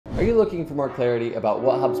Are you looking for more clarity about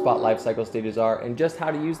what HubSpot Lifecycle stages are and just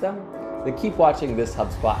how to use them? Then keep watching this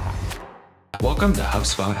HubSpot hack. Welcome to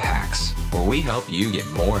HubSpot Hacks, where we help you get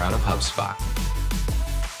more out of HubSpot.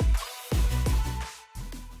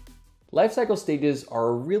 Lifecycle stages are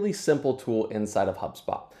a really simple tool inside of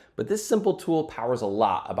HubSpot, but this simple tool powers a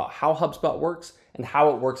lot about how HubSpot works and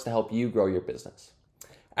how it works to help you grow your business.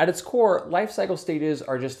 At its core, lifecycle stages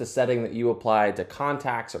are just a setting that you apply to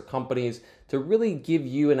contacts or companies to really give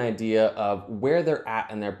you an idea of where they're at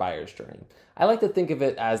in their buyer's journey. I like to think of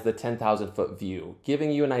it as the 10,000-foot view,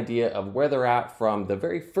 giving you an idea of where they're at from the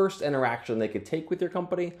very first interaction they could take with your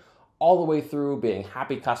company all the way through being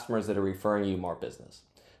happy customers that are referring you more business.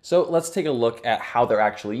 So let's take a look at how they're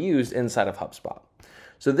actually used inside of HubSpot.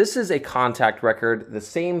 So this is a contact record. The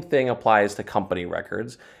same thing applies to company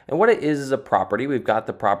records. And what it is a property. We've got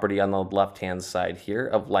the property on the left-hand side here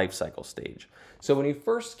of lifecycle stage. So when you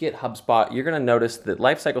first get HubSpot, you're going to notice that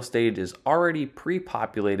lifecycle stage is already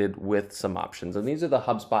pre-populated with some options. And these are the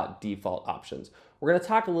HubSpot default options. We're going to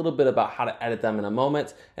talk a little bit about how to edit them in a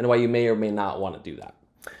moment and why you may or may not want to do that.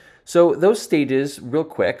 So those stages, real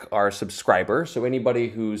quick, are subscriber. So anybody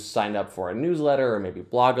who's signed up for a newsletter or maybe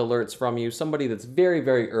blog alerts from you, somebody that's very,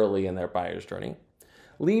 very early in their buyer's journey.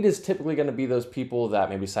 Lead is typically going to be those people that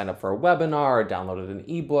maybe signed up for a webinar or downloaded an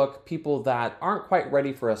ebook, people that aren't quite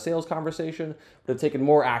ready for a sales conversation, but have taken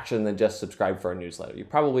more action than just subscribe for a newsletter. You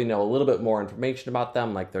probably know a little bit more information about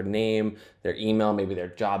them, like their name, their email, maybe their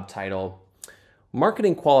job title.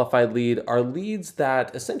 Marketing qualified lead are leads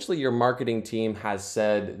that essentially your marketing team has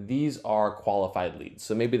said these are qualified leads.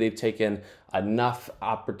 So maybe they've taken enough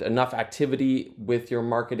activity with your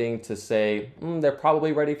marketing to say they're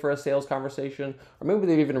probably ready for a sales conversation, or maybe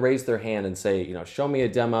they've even raised their hand and say, show me a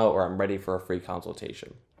demo or I'm ready for a free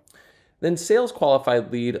consultation. Then sales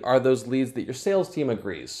qualified lead are those leads that your sales team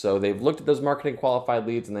agrees. So they've looked at those marketing qualified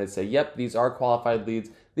leads and they say, yep, these are qualified leads.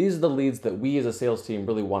 These are the leads that we as a sales team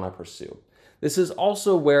really want to pursue. This is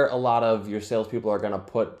also where a lot of your salespeople are going to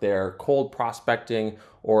put their cold prospecting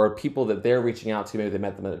or people that they're reaching out to. Maybe they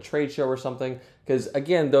met them at a trade show or something. Because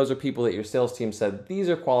again, those are people that your sales team said, these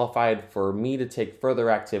are qualified for me to take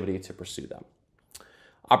further activity to pursue them.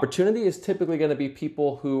 Opportunity is typically going to be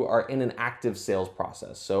people who are in an active sales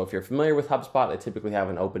process. So if you're familiar with HubSpot, they typically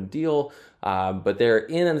have an open deal, but they're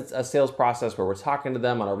in a sales process where we're talking to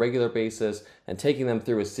them on a regular basis and taking them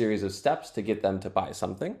through a series of steps to get them to buy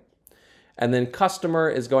something. And then customer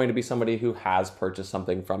is going to be somebody who has purchased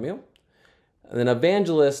something from you. And then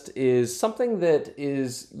evangelist is something that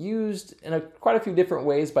is used in quite a few different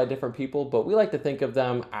ways by different people, but we like to think of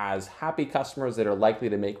them as happy customers that are likely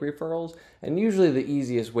to make referrals. And usually the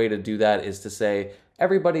easiest way to do that is to say,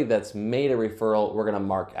 everybody that's made a referral, we're going to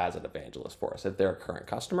mark as an evangelist for us if they're a current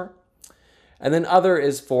customer. And then other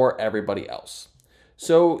is for everybody else.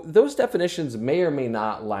 So those definitions may or may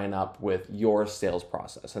not line up with your sales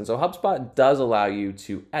process. And so HubSpot does allow you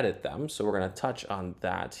to edit them. So we're going to touch on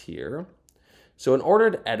that here. So in order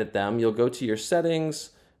to edit them, you'll go to your settings,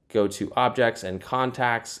 go to objects and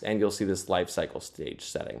contacts, and you'll see this lifecycle stage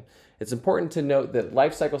setting. It's important to note that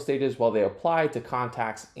lifecycle stages, while they apply to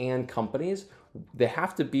contacts and companies, they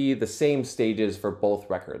have to be the same stages for both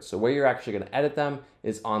records. So where you're actually going to edit them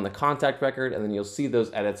is on the contact record, and then you'll see those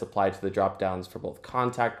edits applied to the drop downs for both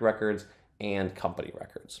contact records and company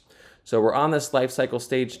records. So we're on this lifecycle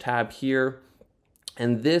stage tab here,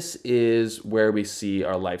 and this is where we see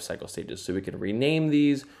our lifecycle stages. So we can rename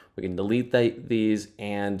these, we can delete these,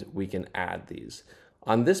 and we can add these.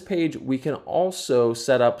 On this page, we can also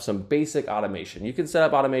set up some basic automation. You can set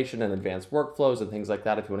up automation and advanced workflows and things like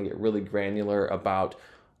that if you want to get really granular about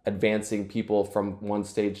advancing people from one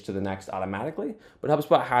stage to the next automatically. But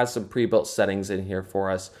HubSpot has some pre-built settings in here for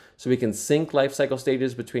us. So we can sync lifecycle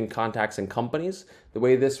stages between contacts and companies. The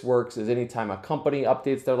way this works is anytime a company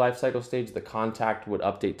updates their lifecycle stage, the contact would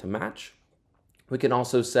update to match. We can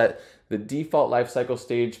also set the default lifecycle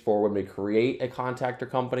stage for when we create a contact or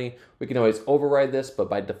company. We can always override this, but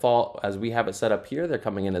by default, as we have it set up here, they're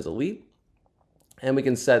coming in as a lead. And we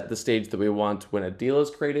can set the stage that we want when a deal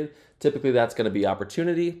is created. Typically, that's going to be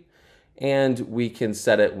opportunity. And we can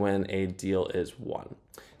set it when a deal is won.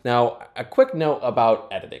 Now, a quick note about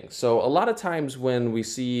editing. So a lot of times when we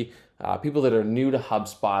see people that are new to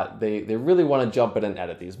HubSpot, they really want to jump in and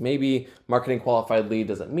edit these. Maybe marketing qualified lead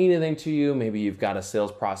doesn't mean anything to you. Maybe you've got a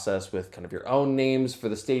sales process with kind of your own names for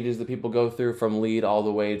the stages that people go through from lead all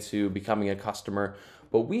the way to becoming a customer.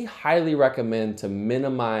 But we highly recommend to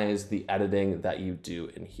minimize the editing that you do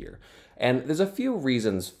in here. And there's a few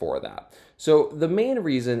reasons for that. So the main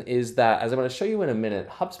reason is that, as I'm going to show you in a minute,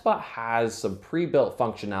 HubSpot has some pre-built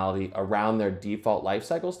functionality around their default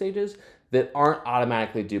lifecycle stages that aren't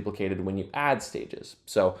automatically duplicated when you add stages.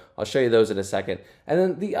 So I'll show you those in a second. And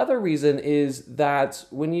then the other reason is that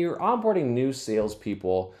when you're onboarding new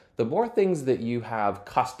salespeople, the more things that you have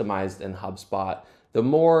customized in HubSpot, the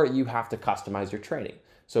more you have to customize your training.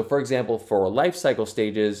 So for example, for lifecycle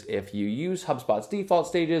stages, if you use HubSpot's default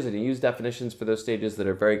stages and you use definitions for those stages that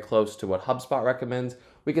are very close to what HubSpot recommends,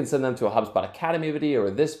 we can send them to a HubSpot Academy video or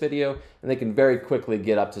this video, and they can very quickly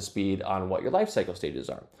get up to speed on what your lifecycle stages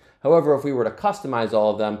are. However, if we were to customize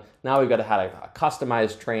all of them, now we've got to have a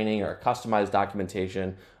customized training or a customized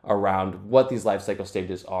documentation around what these lifecycle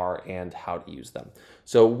stages are and how to use them.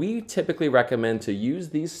 So we typically recommend to use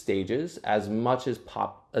these stages as much as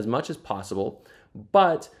possible,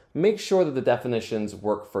 but make sure that the definitions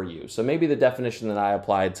work for you. So maybe the definition that I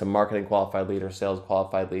applied to marketing qualified lead or sales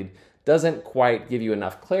qualified lead doesn't quite give you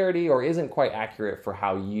enough clarity or isn't quite accurate for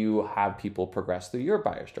how you have people progress through your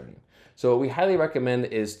buyer's journey. So what we highly recommend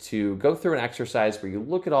is to go through an exercise where you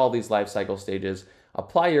look at all these life cycle stages,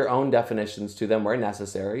 apply your own definitions to them where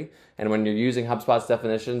necessary, and when you're using HubSpot's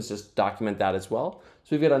definitions, just document that as well. So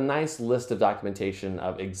we've got a nice list of documentation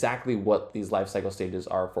of exactly what these life cycle stages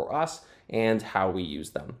are for us and how we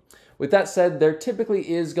use them. With that said, there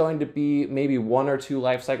typically is going to be maybe 1 or 2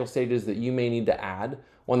 life cycle stages that you may need to add.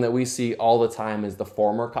 One that we see all the time is the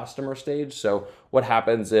former customer stage. So what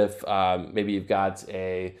happens if maybe you've got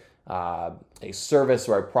a service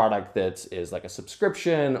or a product that is like a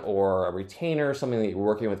subscription or a retainer, something that you're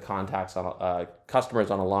working with contacts on customers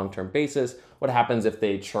on a long-term basis? What happens if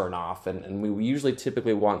they churn off? And we usually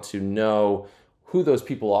typically want to know who those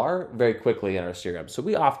people are very quickly in our CRM. So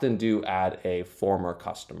we often do add a former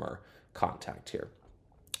customer contact here.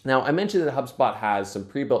 Now, I mentioned that HubSpot has some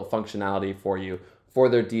pre-built functionality for you for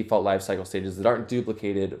their default lifecycle stages that aren't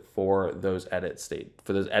duplicated for those edited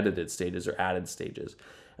stages or added stages.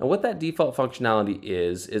 And what that default functionality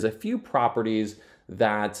is a few properties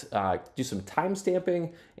that do some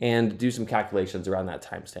timestamping and do some calculations around that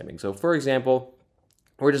timestamping. So for example,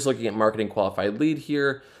 we're just looking at marketing qualified lead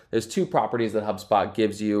here. There's 2 properties that HubSpot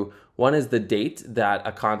gives you. One is the date that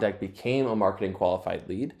a contact became a marketing qualified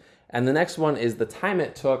lead. And the next one is the time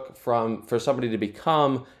it took for somebody to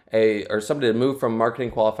become somebody to move from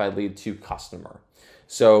marketing qualified lead to customer.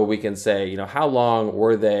 So we can say, how long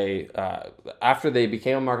were they, after they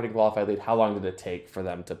became a marketing qualified lead, how long did it take for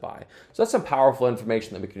them to buy? So that's some powerful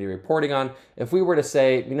information that we can be reporting on. If we were to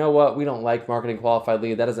say, you know what, we don't like marketing qualified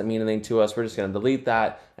lead, that doesn't mean anything to us, we're just gonna delete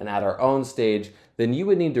that and add our own stage, then you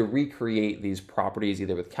would need to recreate these properties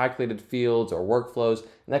either with calculated fields or workflows,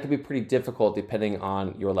 and that could be pretty difficult depending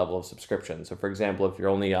on your level of subscription. So for example, if you're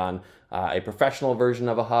only on a professional version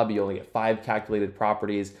of a hub, you only get 5 calculated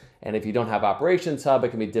properties. And if you don't have Operations Hub, it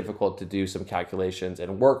can be difficult to do some calculations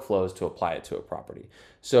and workflows to apply it to a property.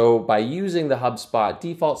 So by using the HubSpot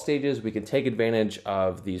default stages, we can take advantage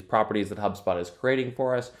of these properties that HubSpot is creating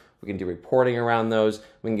for us. We can do reporting around those.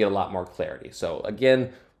 We can get a lot more clarity. So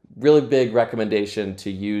again, really big recommendation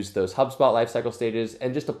to use those HubSpot lifecycle stages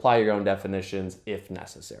and just apply your own definitions if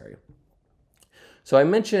necessary. So I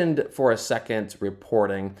mentioned for a second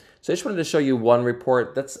reporting. So I just wanted to show you one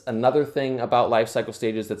report. That's another thing about lifecycle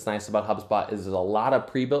stages that's nice about HubSpot is there's a lot of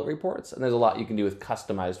pre-built reports and there's a lot you can do with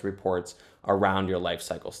customized reports around your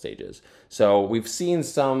lifecycle stages. So we've seen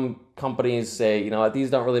some companies say,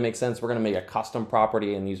 these don't really make sense. We're going to make a custom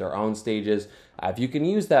property and use our own stages. If you can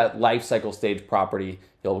use that lifecycle stage property,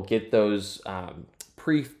 you'll get those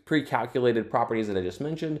pre-calculated properties that I just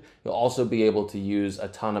mentioned. You'll also be able to use a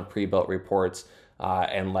ton of pre-built reports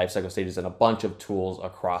and lifecycle stages and a bunch of tools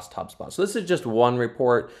across HubSpot. So this is just one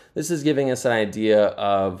report. This is giving us an idea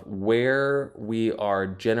of where we are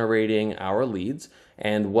generating our leads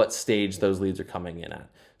and what stage those leads are coming in at.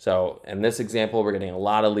 So in this example, we're getting a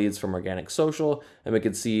lot of leads from organic social, and we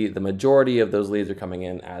can see the majority of those leads are coming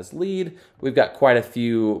in as lead. We've got quite a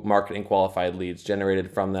few marketing qualified leads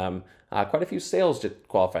generated from them, quite a few sales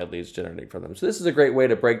qualified leads generated from them. So this is a great way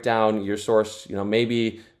to break down your source.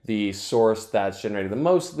 Maybe the source that's generating the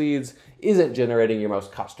most leads isn't generating your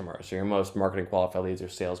most customers or your most marketing qualified leads or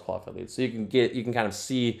sales qualified leads. So you can kind of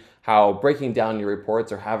see how breaking down your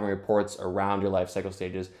reports or having reports around your lifecycle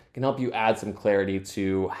stages can help you add some clarity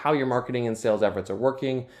to how your marketing and sales efforts are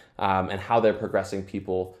working and how they're progressing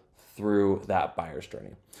people through that buyer's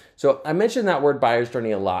journey. So I mentioned that word buyer's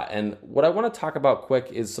journey a lot, and what I want to talk about quick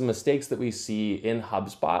is some mistakes that we see in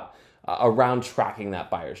HubSpot around tracking that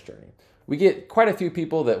buyer's journey. We get quite a few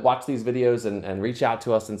people that watch these videos and reach out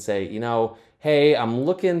to us and say, hey, I'm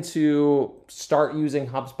looking to start using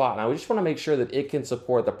HubSpot, and I just want to make sure that it can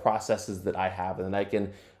support the processes that I have and that I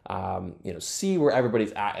can see where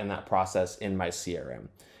everybody's at in that process in my CRM.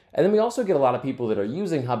 And then we also get a lot of people that are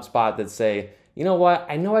using HubSpot that say, you know what,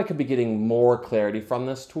 I know I could be getting more clarity from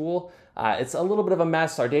this tool. It's a little bit of a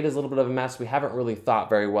mess. Our data is a little bit of a mess. We haven't really thought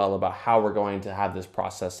very well about how we're going to have this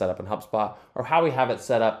process set up in HubSpot, or how we have it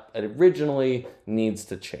set up. It originally needs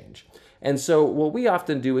to change. And so what we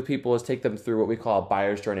often do with people is take them through what we call a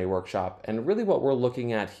buyer's journey workshop. And really what we're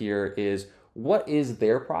looking at here is, what is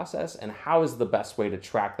their process and how is the best way to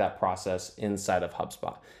track that process inside of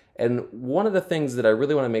HubSpot? And one of the things that I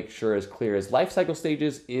really want to make sure is clear is lifecycle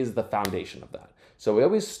stages is the foundation of that. So we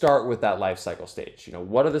always start with that lifecycle stage. You know,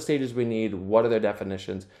 what are the stages we need? What are their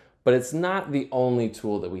definitions? But it's not the only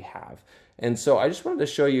tool that we have. And so I just wanted to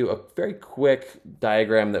show you a very quick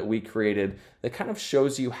diagram that we created that kind of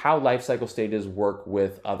shows you how lifecycle stages work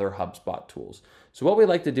with other HubSpot tools. So what we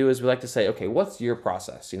like to do is we like to say, okay, what's your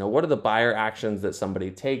process? You know, what are the buyer actions that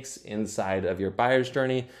somebody takes inside of your buyer's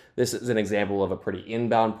journey? This is an example of a pretty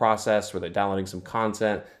inbound process where they're downloading some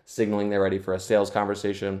content, signaling they're ready for a sales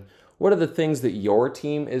conversation. What are the things that your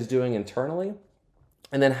team is doing internally?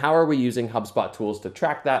 And then how are we using HubSpot tools to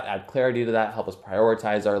track that, add clarity to that, help us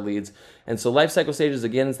prioritize our leads? And so lifecycle stages,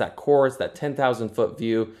 again, is that core, it's that 10,000 foot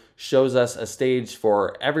view, shows us a stage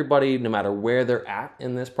for everybody, no matter where they're at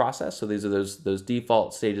in this process. So these are those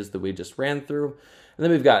default stages that we just ran through. And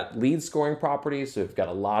then we've got lead scoring properties. So we've got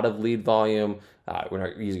a lot of lead volume.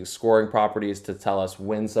 We're using scoring properties to tell us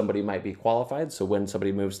when somebody might be qualified. So when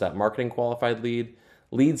somebody moves to that marketing qualified lead.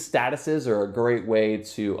 Lead statuses are a great way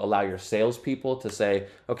to allow your salespeople to say,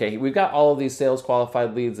 okay, we've got all of these sales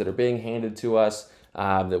qualified leads that are being handed to us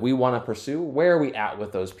that we want to pursue. Where are we at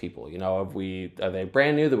with those people? You know, are they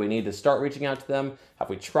brand new that we need to start reaching out to them? Have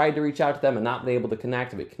we tried to reach out to them and not been able to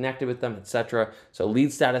connect? Have we connected with them, etc.? So lead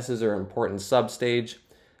statuses are an important sub-stage.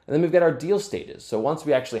 And then we've got our deal stages. So once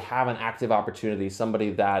we actually have an active opportunity, somebody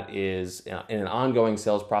that is in an ongoing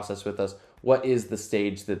sales process with us, what is the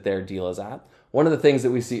stage that their deal is at? One of the things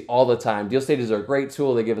that we see all the time, deal stages are a great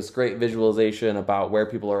tool. They give us great visualization about where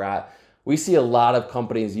people are at. We see a lot of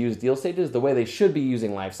companies use deal stages the way they should be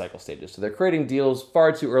using lifecycle stages. So they're creating deals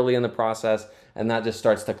far too early in the process, and that just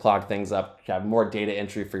starts to clog things up. You have more data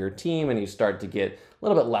entry for your team, and you start to get a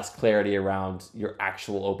little bit less clarity around your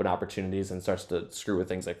actual open opportunities, and starts to screw with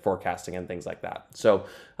things like forecasting and things like that. So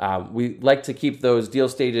we like to keep those deal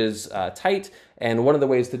stages tight, and one of the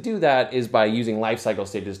ways to do that is by using lifecycle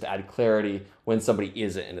stages to add clarity when somebody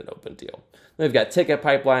isn't in an open deal. Then we've got ticket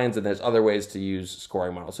pipelines, and there's other ways to use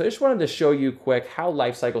scoring models. So I just wanted to show you quick how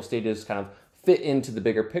lifecycle stages kind of fit into the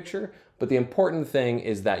bigger picture. But the important thing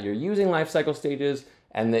is that you're using lifecycle stages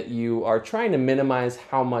and that you are trying to minimize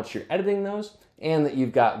how much you're editing those, and that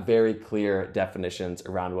you've got very clear definitions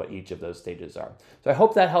around what each of those stages are. So I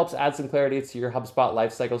hope that helps add some clarity to your HubSpot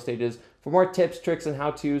lifecycle stages. For more tips, tricks, and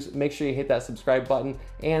how-tos, make sure you hit that subscribe button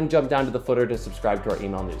and jump down to the footer to subscribe to our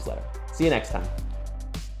email newsletter. See you next time.